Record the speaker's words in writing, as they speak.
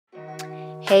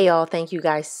Hey y'all, thank you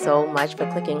guys so much for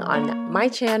clicking on my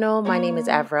channel. My name is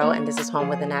Avrel and this is Home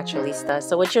with a Naturalista.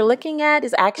 So what you're looking at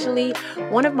is actually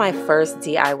one of my first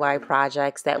DIY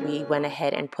projects that we went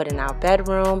ahead and put in our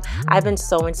bedroom. I've been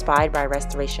so inspired by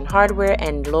restoration hardware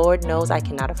and Lord knows I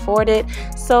cannot afford it.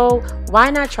 So why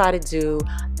not try to do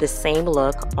the same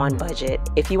look on budget?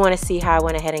 If you want to see how I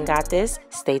went ahead and got this,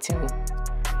 stay tuned.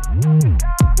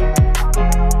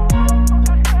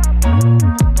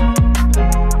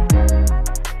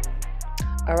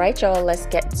 Alright y'all, let's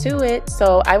get to it.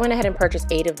 So I went ahead and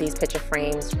purchased 8 of these picture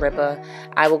frames, Ribba.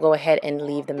 I will go ahead and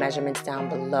leave the measurements down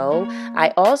below.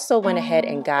 I also went ahead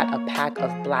and got a pack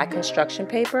of black construction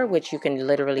paper, which you can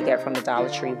literally get from the Dollar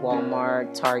Tree,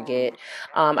 Walmart, Target.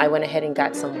 I went ahead and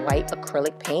got some white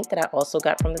acrylic paint that I also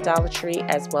got from the Dollar Tree,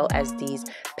 as well as these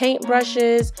paint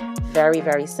brushes. Very,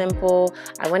 very simple.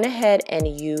 I went ahead and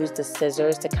used the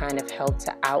scissors to kind of help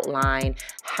to outline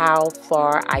how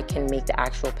far I can make the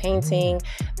actual painting,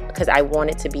 because I want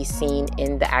it to be seen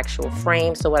in the actual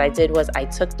frame. So what I did was I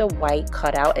took the white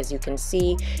cutout, as you can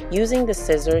see, using the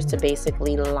scissors to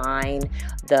basically line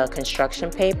the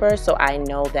construction paper, so I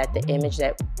know that the image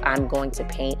that I'm going to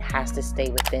paint has to stay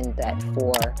within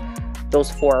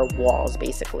those four walls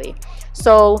basically.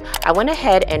 So I went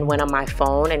ahead and went on my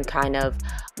phone and kind of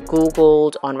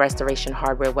Googled on Restoration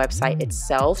Hardware website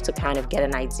itself to kind of get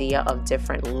an idea of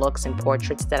different looks and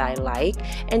portraits that I like,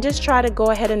 and just try to go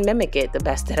ahead and mimic it the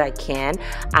best that I can.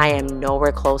 I am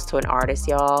nowhere close to an artist,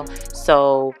 y'all,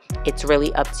 so it's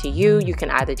really up to you. You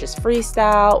can either just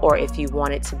freestyle, or if you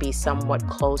want it to be somewhat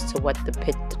close to what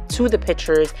the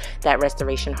pictures that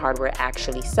Restoration Hardware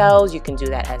actually sells, you can do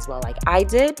that as well, like I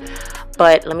did.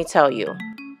 But let me tell you,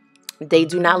 they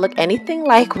do not look anything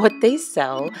like what they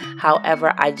sell.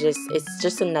 However, it's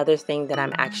just another thing that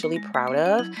I'm actually proud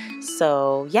of.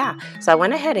 So yeah, so I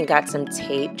went ahead and got some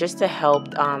tape just to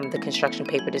help the construction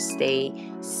paper to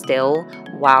stay still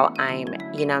while I'm,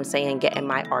 you know what I'm saying, getting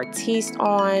my artiste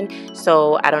on.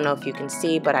 So I don't know if you can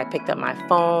see, but I picked up my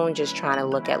phone, just trying to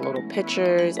look at little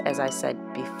pictures, as I said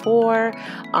before,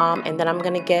 and then I'm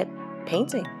gonna get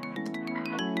painting.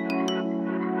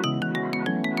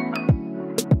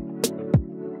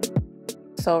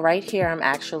 So right here, I'm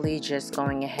actually just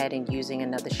going ahead and using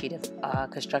another sheet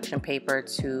of construction paper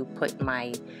to put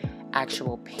my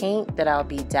actual paint that I'll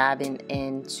be dabbing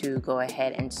in to go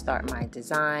ahead and start my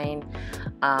design.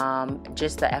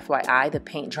 Just the FYI, the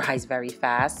paint dries very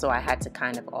fast, so I had to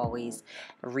kind of always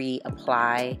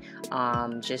reapply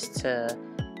just to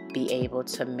be able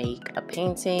to make a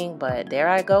painting. But there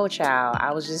I go, child.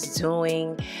 I was just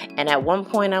doing, and at one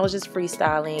point I was just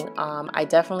freestyling. I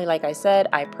definitely, like I said,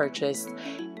 I purchased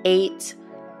 8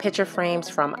 picture frames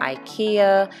from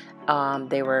IKEA.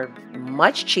 They were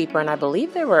much cheaper, and I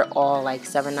believe they were all like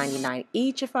 $7.99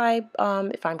 each, if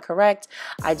I'm correct.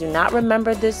 I do not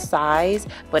remember this size,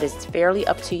 but it's fairly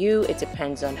up to you. It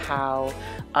depends on how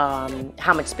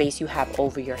much space you have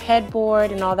over your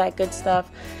headboard and all that good stuff.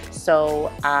 So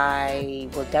I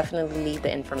will definitely leave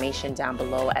the information down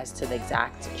below as to the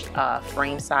exact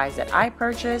frame size that I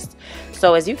purchased.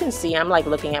 So as you can see, I'm like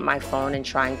looking at my phone and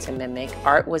trying to mimic.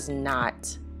 Art was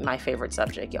not my favorite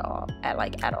subject, y'all,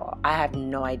 at all. I have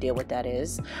no idea what that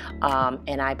is,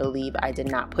 and I believe I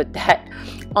did not put that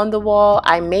on the wall.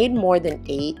 I made more than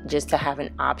 8 just to have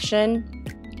an option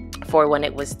for when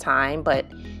it was time. But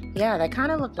yeah, that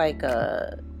kind of looked like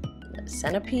a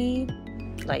centipede,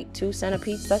 like 2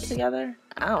 centipedes stuck together.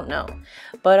 I don't know,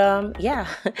 but yeah,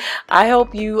 I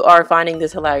hope you are finding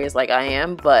this hilarious like I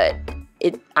am, but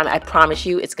I promise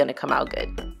you it's gonna come out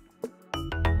good.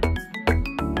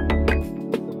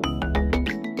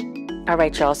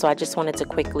 Alright y'all, so I just wanted to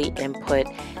quickly input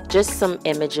just some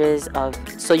images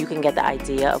so you can get the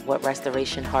idea of what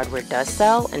Restoration Hardware does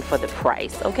sell and for the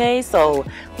price, okay? So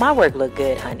my work look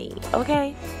good, honey,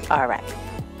 okay? Alright.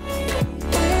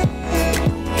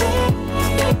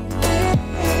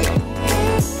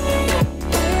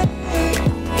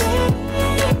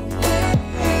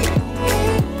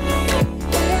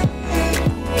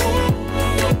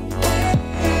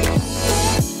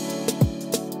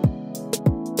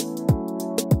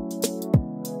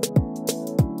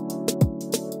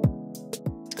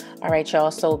 Alright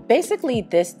y'all, so basically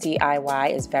this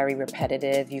DIY is very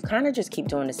repetitive. You kind of just keep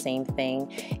doing the same thing.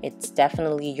 It's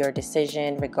definitely your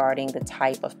decision regarding the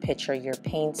type of picture you're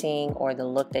painting or the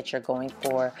look that you're going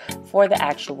for the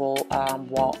actual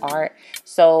wall art.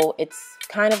 So it's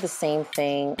kind of the same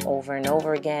thing over and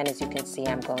over again. As you can see,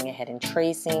 I'm going ahead and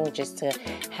tracing just to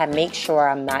make sure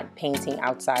I'm not painting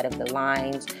outside of the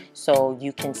lines, so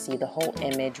you can see the whole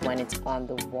image when it's on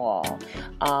the wall.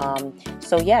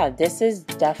 So yeah, this is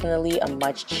definitely definitely a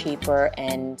much cheaper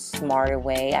and smarter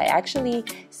way. I actually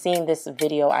seen this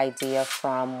video idea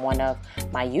from one of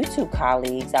my YouTube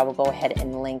colleagues. I will go ahead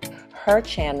and link her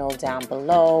channel down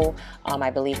below. I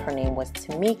believe her name was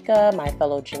Tameka, my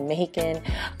fellow Jamaican,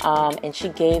 and she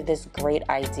gave this great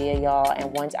idea, y'all.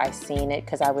 And once I seen it,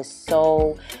 because I was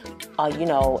so you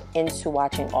know, into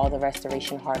watching all the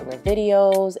restoration hardware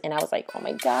videos, and I was like, oh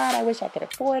my god, I wish I could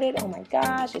afford it. Oh my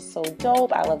gosh, it's so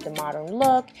dope. I love the modern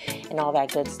look and all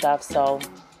that good stuff. So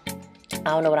I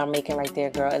don't know what I'm making right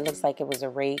there, girl. It looks like it was a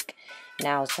rake.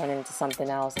 Now it's turning into something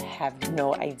else. I have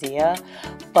no idea,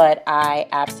 but I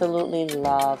absolutely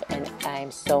love, and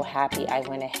I'm so happy I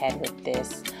went ahead with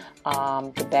this.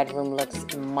 The bedroom looks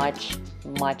much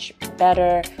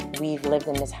better. We've lived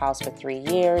in this house for 3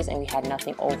 years and we had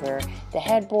nothing over the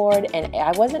headboard, and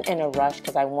I wasn't in a rush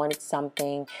because I wanted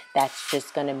something that's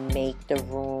just gonna make the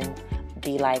room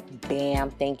be like,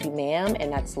 bam, thank you ma'am,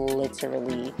 and that's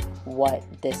literally what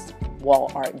this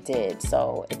wall art did.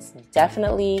 So it's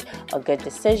definitely a good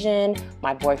decision.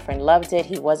 My boyfriend loved it.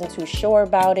 He wasn't too sure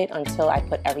about it until I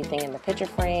put everything in the picture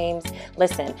frames.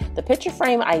 Listen, the picture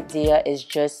frame idea is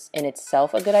just in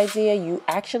itself a good idea. You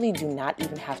actually do not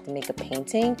even have to make a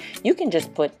painting. You can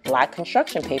just put black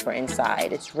construction paper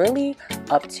inside. It's really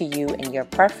up to you and your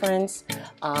preference.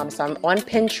 So I'm on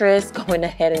Pinterest going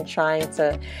ahead and trying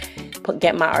to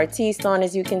get my artiste on,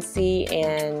 as you can see,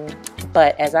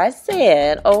 but as I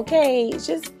said, okay,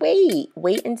 just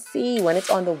wait and see. When it's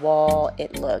on the wall,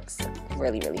 it looks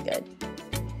really good.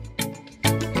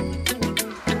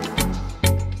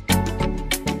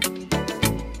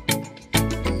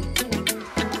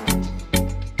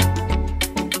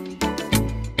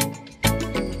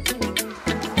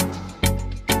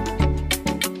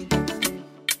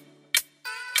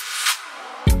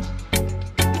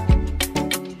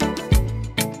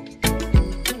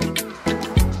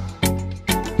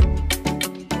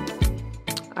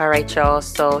 Alright y'all,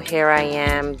 so here I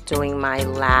am doing my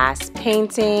last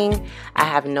painting. I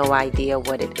have no idea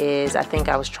what it is. I think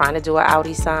I was trying to do an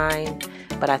Audi sign,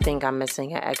 but I think I'm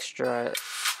missing an extra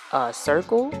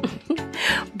circle.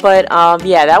 But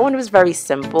yeah, that one was very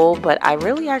simple, but I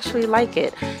really actually like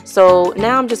it. So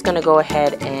now I'm just gonna go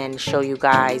ahead and show you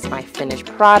guys my finished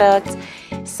product.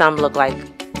 Some look like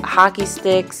hockey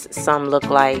sticks, some look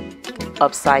like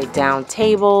upside down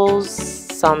tables,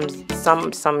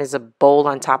 some is a bowl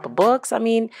on top of books. I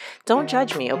mean, don't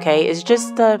judge me, okay? It's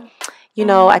just you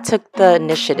know, I took the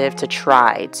initiative to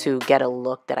try to get a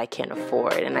look that I can't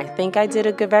afford, and I think I did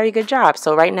a very good job.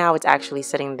 So right now it's actually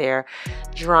sitting there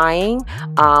drying.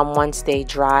 Once they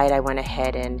dried, I went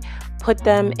ahead and put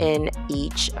them in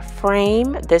each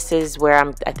frame. This is where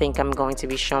I think I'm going to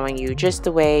be showing you just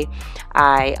the way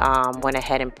I went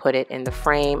ahead and put it in the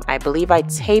frame. I believe I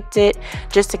taped it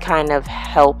just to kind of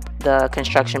help the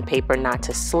construction paper not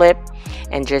to slip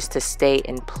and just to stay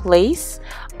in place.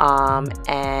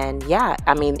 And yeah,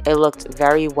 I mean, it looked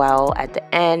very well at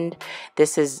the end.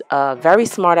 This is a very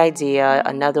smart idea,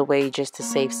 another way just to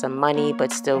save some money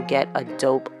but still get a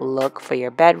dope look for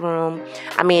your bedroom.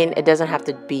 I mean, it doesn't have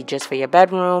to be just for your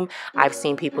bedroom. I've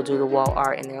seen people do the wall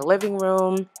art in their living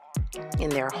room, in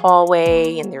their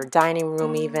hallway, in their dining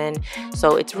room even.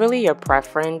 So it's really your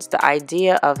preference. The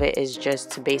idea of it is just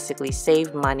to basically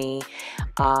save money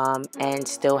and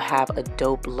still have a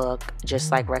dope look,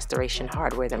 just like Restoration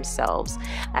Hardware themselves.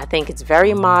 I think it's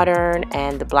very modern,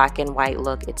 and the black and white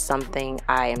look, it's something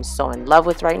I am so in love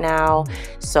with right now.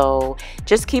 So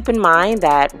just keep in mind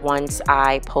that once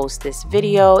I post this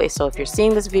video, so if you're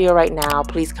seeing this video right now,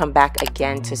 please come back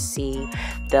again to see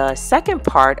the second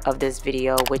part of this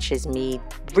video, which is me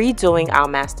redoing our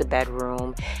master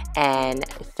bedroom and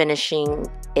finishing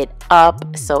it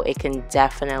up so it can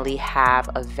definitely have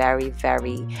a very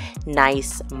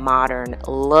nice modern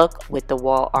look with the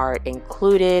wall art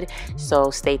included.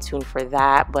 So stay tuned for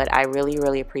that. But I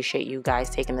really appreciate you guys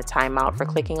taking the time out for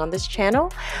clicking on this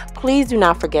channel. Please do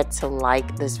not forget to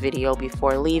like this video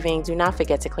before leaving. Do not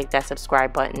forget to click that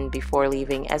subscribe button before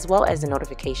leaving, as well as the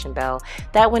notification bell,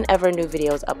 that whenever a new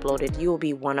video is uploaded, you will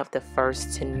be one of the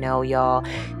first to know, y'all.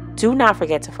 Do not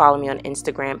forget to follow me on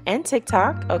Instagram and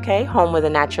TikTok, okay? Home with a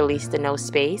naturalista, no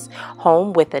space.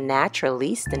 Home with a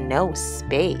naturalista, no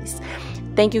space.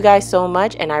 Thank you guys so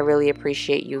much, and I really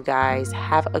appreciate you guys.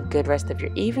 Have a good rest of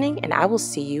your evening, and I will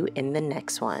see you in the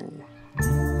next one.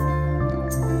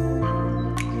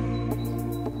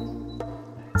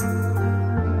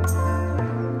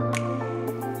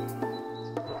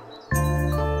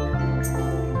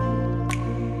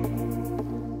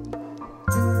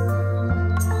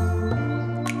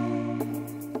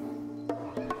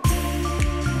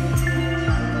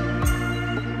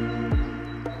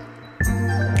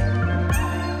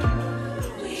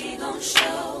 emotion.